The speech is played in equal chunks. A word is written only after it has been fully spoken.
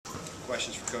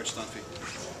questions for Coach Dunphy.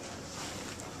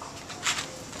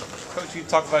 Coach, you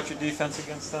talk about your defense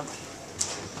against them?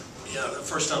 Yeah, the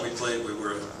first time we played, we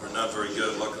were not very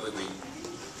good. Luckily, we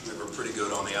were pretty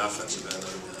good on the offensive end.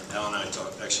 Al and I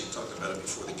actually talked about it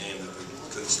before the game that we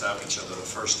couldn't stop each other the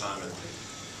first time. And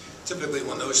typically,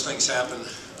 when those things happen,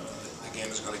 the game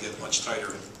is going to get much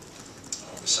tighter.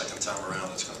 The second time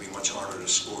around, it's going to be much harder to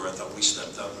score. I thought we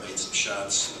stepped up, made some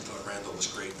shots. I thought Randall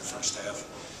was great in the first half.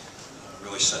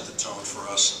 Really set the tone for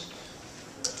us.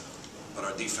 But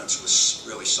our defense was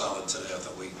really solid today. I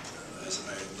thought we, as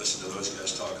I listened to those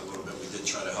guys talk a little bit, we did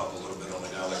try to help a little bit on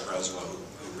the guy like Roswell, who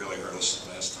really hurt us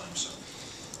the last time. So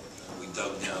we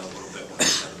dug down a little bit when we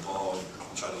had the ball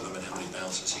and tried to limit how many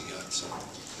bounces he got. So,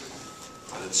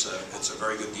 but it's a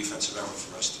very good defensive effort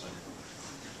for us tonight.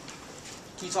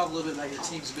 Can you talk a little bit about your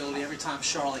team's ability? Every time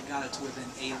Charlotte got it to within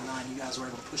 8 or 9, you guys were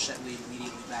able to push that lead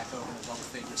immediately back over to double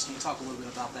figures. Can you talk a little bit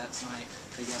about that tonight?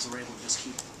 That you guys were able to just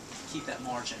keep that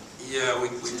margin? Yeah, we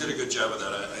did a good job of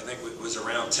that. I think it was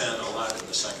around 10 a lot in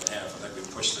the second half. I think we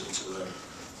pushed it to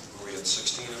we had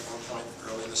 16 at one point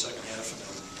early in the second half, and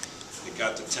then it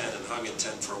got to 10 and hung at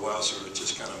 10 for a while. So we were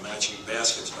just kind of matching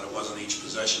baskets, but it wasn't each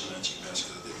possession matching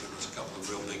basket. I think there was a couple of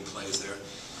real big plays there.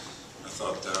 I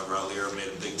thought Raleigh made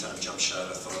a big-time jump shot.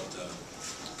 I thought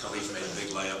Khalif made a big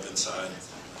layup inside.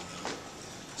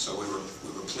 So we were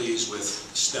pleased with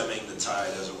stemming the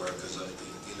tide, as it were, because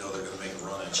you know they're going to make a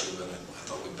run at you. But I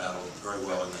thought we battled very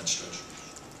well in that stretch.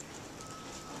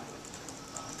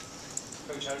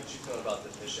 Coach, how did you feel about the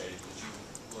officiating?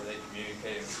 Were they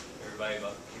communicating with everybody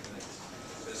about keeping it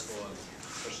physical and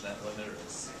pushing that limit?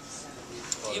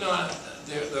 You know,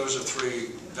 those are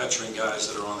 3 veteran guys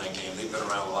that are on that game. They've been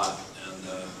around a lot, and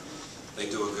they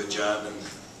do a good job. And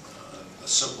a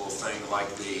simple thing like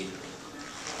the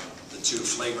 2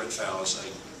 flagrant fouls,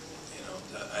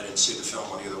 I didn't see the film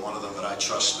on either one of them, but I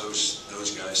trust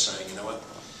those guys saying, you know what,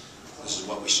 this is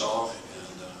what we saw,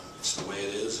 and it's the way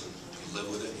it is, and you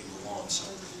live with it and you move on. So,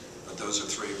 but those are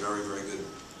 3 very, very good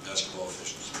basketball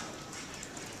officials.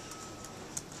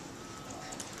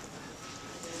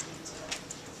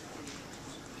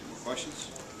 Any more questions?